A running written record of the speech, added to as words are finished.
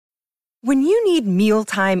When you need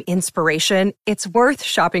mealtime inspiration, it's worth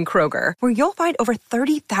shopping Kroger, where you'll find over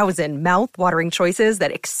 30,000 mouth-watering choices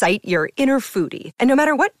that excite your inner foodie. And no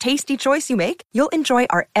matter what tasty choice you make, you'll enjoy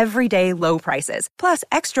our everyday low prices, plus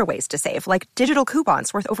extra ways to save, like digital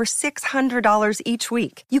coupons worth over $600 each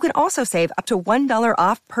week. You can also save up to $1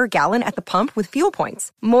 off per gallon at the pump with fuel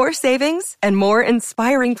points. More savings and more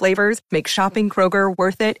inspiring flavors make shopping Kroger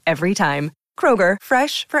worth it every time. Kroger,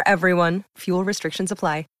 fresh for everyone. Fuel restrictions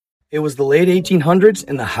apply. It was the late 1800s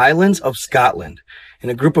in the Highlands of Scotland, and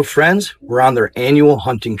a group of friends were on their annual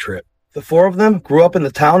hunting trip. The four of them grew up in the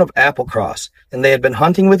town of Applecross, and they had been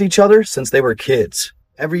hunting with each other since they were kids.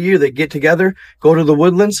 Every year they'd get together, go to the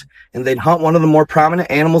woodlands, and they'd hunt one of the more prominent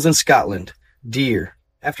animals in Scotland, deer.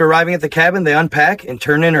 After arriving at the cabin, they unpack and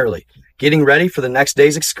turn in early, getting ready for the next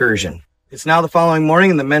day's excursion. It's now the following morning,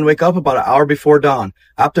 and the men wake up about an hour before dawn,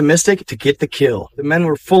 optimistic to get the kill. The men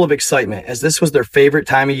were full of excitement, as this was their favorite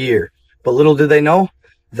time of year. But little did they know,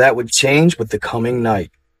 that would change with the coming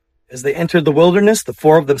night. As they entered the wilderness, the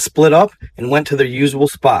four of them split up and went to their usual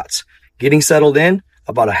spots, getting settled in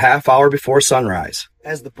about a half hour before sunrise.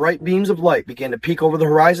 As the bright beams of light began to peek over the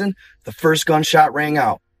horizon, the first gunshot rang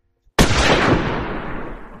out.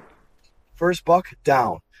 First buck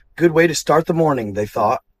down. Good way to start the morning, they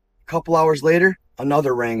thought. A couple hours later,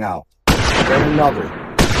 another rang out. Then another.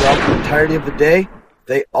 Throughout the entirety of the day,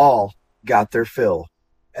 they all got their fill.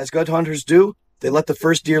 As good hunters do, they let the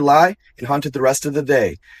first deer lie and hunted the rest of the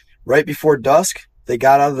day. Right before dusk, they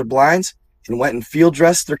got out of their blinds and went and field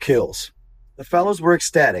dressed their kills. The fellows were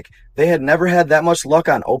ecstatic. They had never had that much luck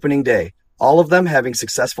on opening day, all of them having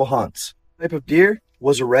successful hunts. The type of deer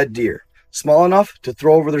was a red deer, small enough to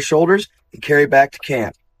throw over their shoulders and carry back to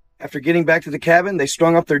camp. After getting back to the cabin, they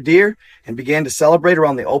strung up their deer and began to celebrate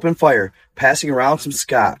around the open fire, passing around some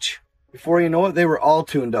scotch. Before you know it, they were all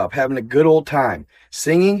tuned up, having a good old time,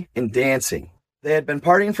 singing and dancing. They had been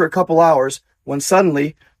partying for a couple hours when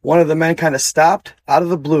suddenly one of the men kind of stopped out of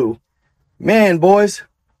the blue. "Man, boys,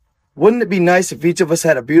 wouldn't it be nice if each of us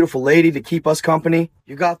had a beautiful lady to keep us company?"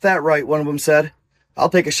 "You got that right," one of them said. "I'll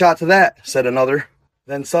take a shot to that," said another.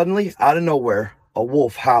 Then suddenly, out of nowhere, a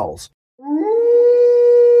wolf howls.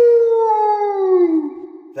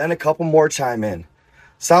 Then a couple more chime in.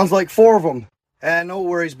 "Sounds like four of them." No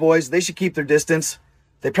worries, boys. They should keep their distance.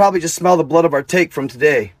 They probably just smell the blood of our take from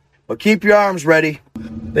today. But keep your arms ready.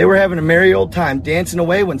 They were having a merry old time dancing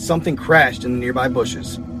away when something crashed in the nearby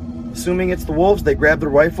bushes. Assuming it's the wolves, they grab their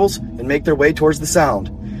rifles and make their way towards the sound.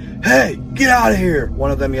 "Hey, get out of here,"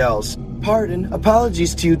 one of them yells. "Pardon,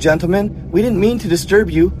 apologies to you, gentlemen. We didn't mean to disturb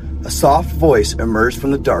you." A soft voice emerged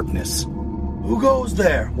from the darkness. "Who goes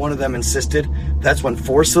there?" one of them insisted. That's when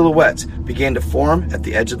four silhouettes began to form at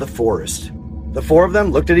the edge of the forest. The four of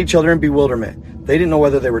them looked at each other in bewilderment. They didn't know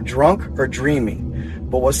whether they were drunk or dreaming.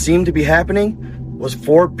 But what seemed to be happening was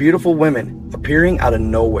four beautiful women appearing out of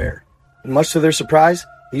nowhere. And much to their surprise,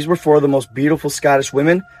 these were four of the most beautiful Scottish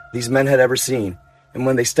women these men had ever seen. And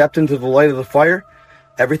when they stepped into the light of the fire,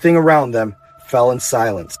 everything around them fell in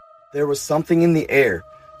silence. There was something in the air,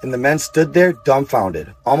 and the men stood there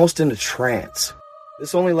dumbfounded, almost in a trance.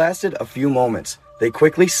 This only lasted a few moments. They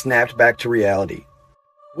quickly snapped back to reality.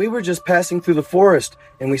 "We were just passing through the forest,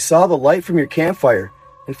 and we saw the light from your campfire,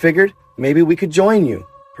 and figured maybe we could join you."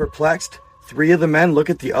 Perplexed, three of the men look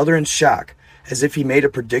at the other in shock, as if he made a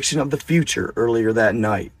prediction of the future earlier that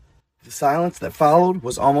night. The silence that followed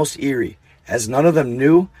was almost eerie, as none of them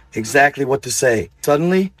knew exactly what to say.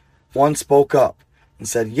 Suddenly, one spoke up and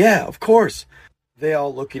said, "Yeah, of course." They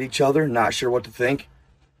all look at each other, not sure what to think,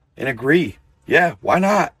 and agree. "Yeah, why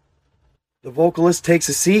not?" The vocalist takes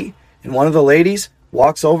a seat, and one of the ladies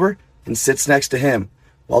walks over and sits next to him,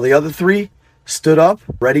 while the other three stood up,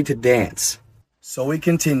 ready to dance. So he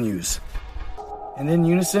continues. And in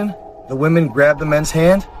unison, the women grab the men's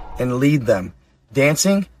hand and lead them,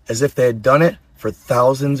 dancing as if they had done it for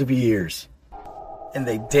thousands of years. And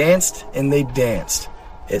they danced and they danced.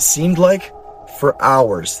 It seemed like for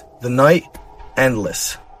hours, the night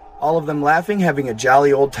endless. All of them laughing, having a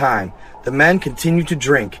jolly old time. The men continued to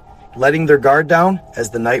drink, letting their guard down as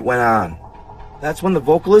the night went on. That's when the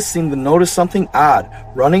vocalist seemed to notice something odd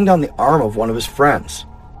running down the arm of one of his friends.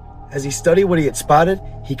 As he studied what he had spotted,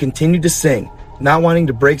 he continued to sing, not wanting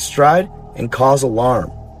to break stride and cause alarm.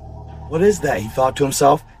 "What is that?" he thought to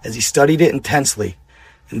himself as he studied it intensely.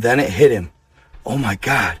 And then it hit him. "Oh my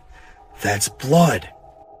God, that's blood."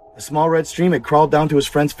 A small red stream had crawled down to his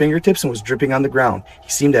friend's fingertips and was dripping on the ground. He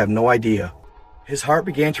seemed to have no idea. His heart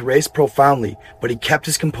began to race profoundly, but he kept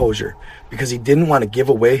his composure because he didn't want to give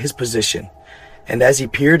away his position. And as he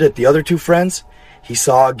peered at the other two friends, he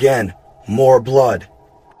saw again more blood.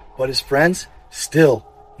 But his friends still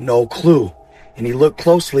No clue. And he looked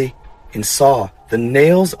closely and saw the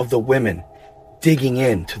nails of the women digging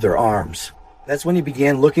into their arms. That's when he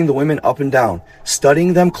began looking the women up and down,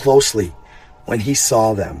 studying them closely. When he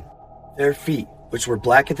saw them, their feet, which were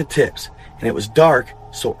black at the tips, and it was dark,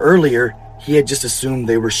 so earlier he had just assumed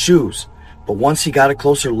they were shoes. But once he got a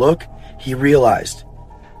closer look, he realized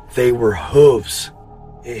they were hooves.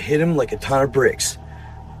 It hit him like a ton of bricks.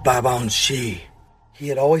 Babanshi. He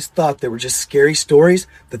had always thought they were just scary stories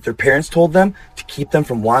that their parents told them to keep them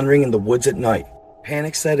from wandering in the woods at night.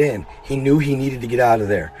 Panic set in. He knew he needed to get out of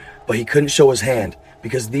there, but he couldn't show his hand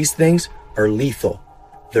because these things are lethal.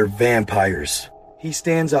 They're vampires. He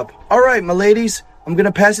stands up. All right, my ladies, I'm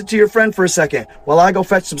gonna pass it to your friend for a second while I go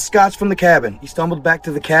fetch some scotch from the cabin. He stumbled back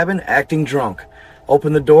to the cabin, acting drunk,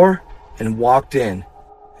 opened the door, and walked in.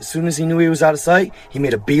 As soon as he knew he was out of sight, he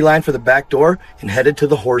made a beeline for the back door and headed to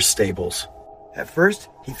the horse stables. At first,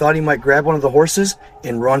 he thought he might grab one of the horses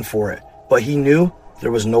and run for it, but he knew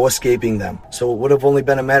there was no escaping them, so it would have only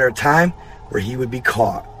been a matter of time where he would be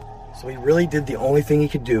caught. So he really did the only thing he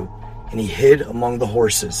could do, and he hid among the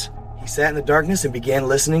horses. He sat in the darkness and began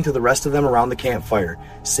listening to the rest of them around the campfire,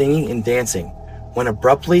 singing and dancing, when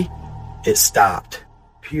abruptly, it stopped.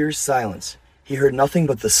 Pure silence. He heard nothing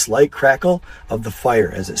but the slight crackle of the fire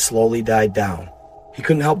as it slowly died down. He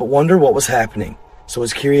couldn't help but wonder what was happening, so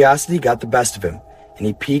his curiosity got the best of him, and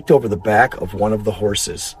he peeked over the back of one of the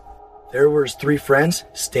horses. There were his three friends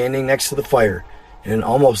standing next to the fire in an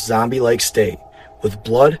almost zombie-like state, with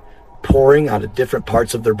blood pouring out of different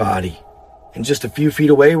parts of their body. And just a few feet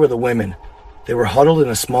away were the women. They were huddled in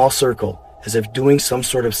a small circle, as if doing some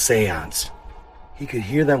sort of seance. He could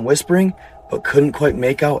hear them whispering, but couldn't quite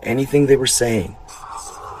make out anything they were saying.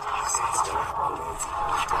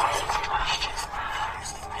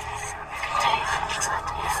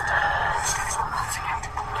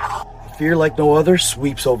 Fear like no other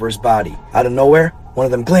sweeps over his body. Out of nowhere, one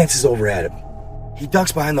of them glances over at him. He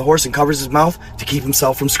ducks behind the horse and covers his mouth to keep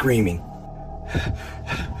himself from screaming.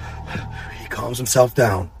 He calms himself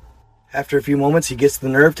down. After a few moments, he gets the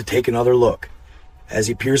nerve to take another look. As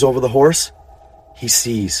he peers over the horse, he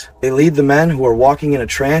sees. They lead the men who are walking in a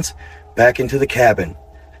trance back into the cabin,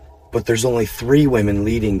 but there's only 3 women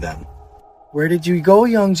leading them. Where did you go,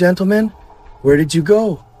 young gentleman? Where did you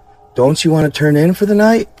go? Don't you want to turn in for the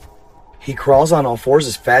night? He crawls on all fours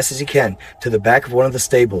as fast as he can to the back of one of the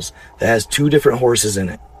stables that has 2 different horses in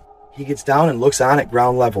it. He gets down and looks on at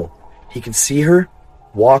ground level. He can see her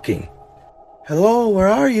walking. Hello, where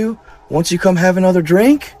are you? Won't you come have another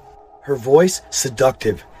drink? Her voice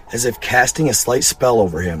seductive, as if casting a slight spell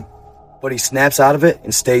over him. But he snaps out of it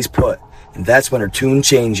and stays put, and that's when her tune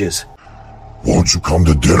changes. Won't you come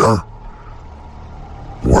to dinner?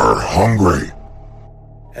 We're hungry.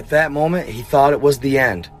 At that moment, he thought it was the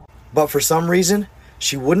end. But for some reason,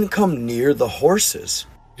 she wouldn't come near the horses.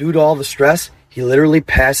 Due to all the stress, he literally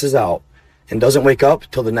passes out and doesn't wake up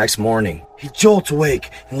till the next morning. He jolts awake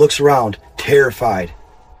and looks around, terrified.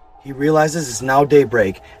 He realizes it's now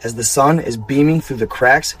daybreak as the sun is beaming through the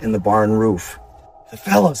cracks in the barn roof. The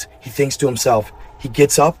fellas, he thinks to himself. He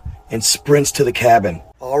gets up and sprints to the cabin,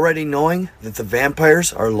 already knowing that the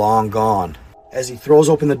vampires are long gone. As he throws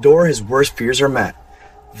open the door, his worst fears are met.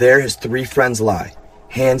 There his 3 friends lie,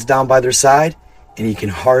 hands down by their side, and he can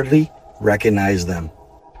hardly recognize them.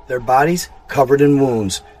 Their bodies covered in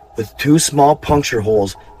wounds, with 2 small puncture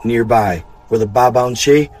holes nearby where the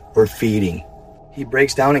Babanshi were feeding. He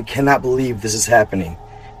breaks down and cannot believe this is happening.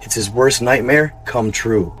 It's his worst nightmare come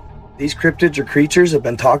true. These cryptids or creatures have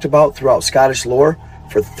been talked about throughout Scottish lore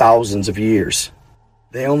for thousands of years.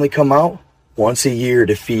 They only come out once a year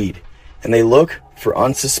to feed, and they look for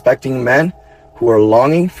unsuspecting men who are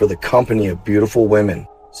longing for the company of beautiful women.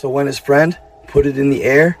 So when his friend put it in the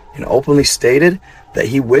air and openly stated that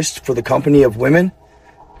he wished for the company of women,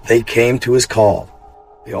 they came to his call.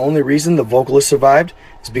 The only reason the vocalist survived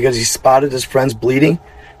is because he spotted his friends bleeding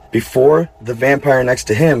before the vampire next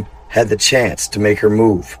to him had the chance to make her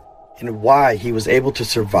move. And why he was able to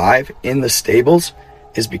survive in the stables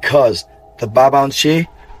is because the Babanshi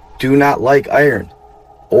do not like iron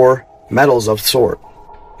or metals of sort.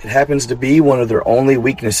 It happens to be one of their only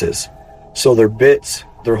weaknesses. So their bits,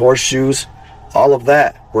 their horseshoes, all of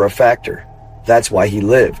that were a factor. That's why he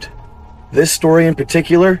lived. This story in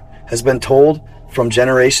particular has been told from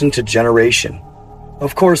generation to generation.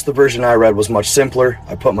 Of course, the version I read was much simpler.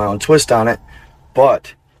 I put my own twist on it.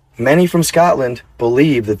 But many from Scotland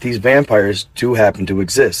believe that these vampires do happen to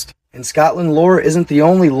exist. And Scotland lore isn't the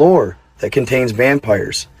only lore that contains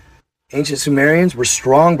vampires. Ancient Sumerians were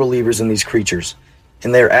strong believers in these creatures,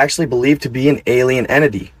 and they are actually believed to be an alien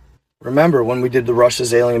entity. Remember when we did the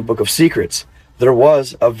Russia's Alien Book of Secrets, there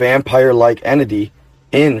was a vampire-like entity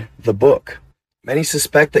in the book. Many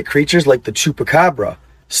suspect that creatures like the chupacabra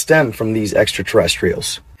stem from these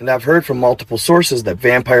extraterrestrials. And I've heard from multiple sources that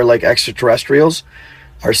vampire-like extraterrestrials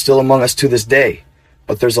are still among us to this day,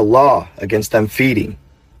 but there's a law against them feeding.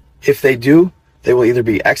 If they do, they will either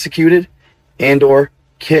be executed and or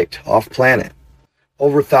kicked off planet.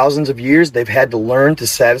 Over thousands of years, they've had to learn to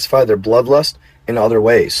satisfy their bloodlust in other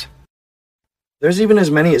ways. There's even as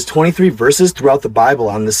many as 23 verses throughout the Bible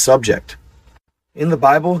on this subject. In the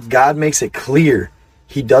Bible, God makes it clear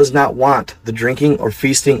He does not want the drinking or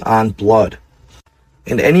feasting on blood.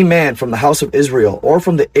 And any man from the house of Israel or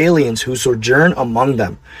from the aliens who sojourn among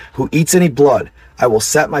them, who eats any blood, I will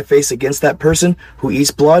set my face against that person who eats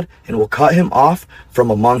blood and will cut him off from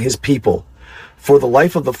among his people. For the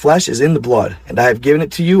life of the flesh is in the blood, and I have given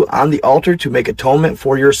it to you on the altar to make atonement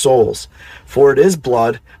for your souls. For it is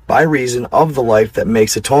blood, by reason of the life, that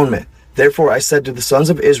makes atonement. Therefore I said to the sons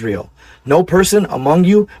of Israel, no person among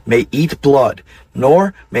you may eat blood,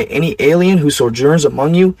 nor may any alien who sojourns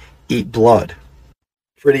among you eat blood.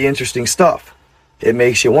 Pretty interesting stuff. It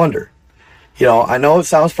makes you wonder. I know it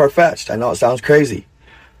sounds far-fetched. I know it sounds crazy.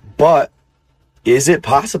 But is it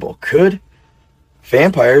possible? Could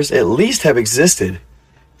vampires at least have existed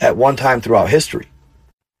at one time throughout history?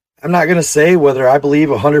 I'm not going to say whether I believe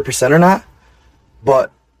 100% or not,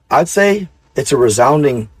 but I'd say it's a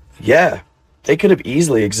resounding yeah. They could have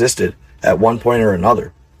easily existed at one point or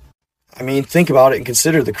another. I mean, think about it and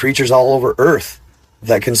consider the creatures all over Earth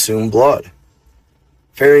that consume blood.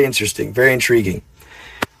 Very interesting, very intriguing.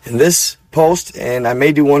 And this post, and I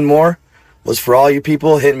may do one more, was for all you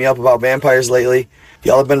people hitting me up about vampires lately.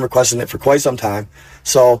 Y'all have been requesting it for quite some time.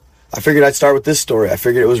 So I figured I'd start with this story. I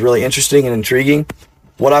figured it was really interesting and intriguing.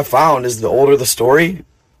 What I found is the older the story,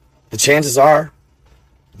 the chances are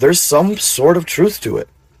there's some sort of truth to it.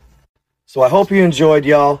 So I hope you enjoyed,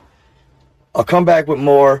 y'all. I'll come back with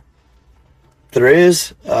more. There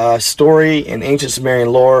is a story in ancient Sumerian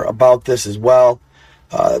lore about this as well.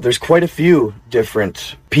 There's quite a few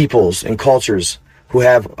different peoples and cultures who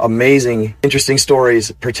have amazing, interesting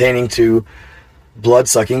stories pertaining to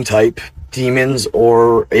blood-sucking type demons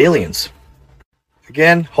or aliens.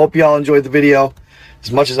 Again, hope y'all enjoyed the video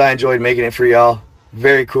as much as I enjoyed making it for y'all.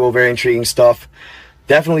 Very cool, very intriguing stuff.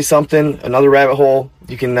 Definitely something, another rabbit hole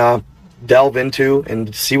you can delve into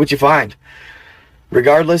and see what you find.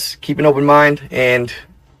 Regardless, keep an open mind and,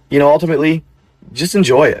 ultimately, just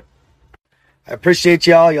enjoy it. I appreciate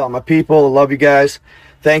y'all. Y'all are my people. I love you guys.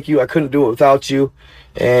 Thank you. I couldn't do it without you.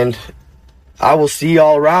 And I will see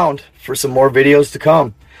y'all around for some more videos to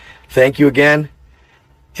come. Thank you again.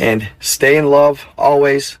 And stay in love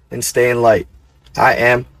always and stay in light. I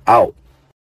am out.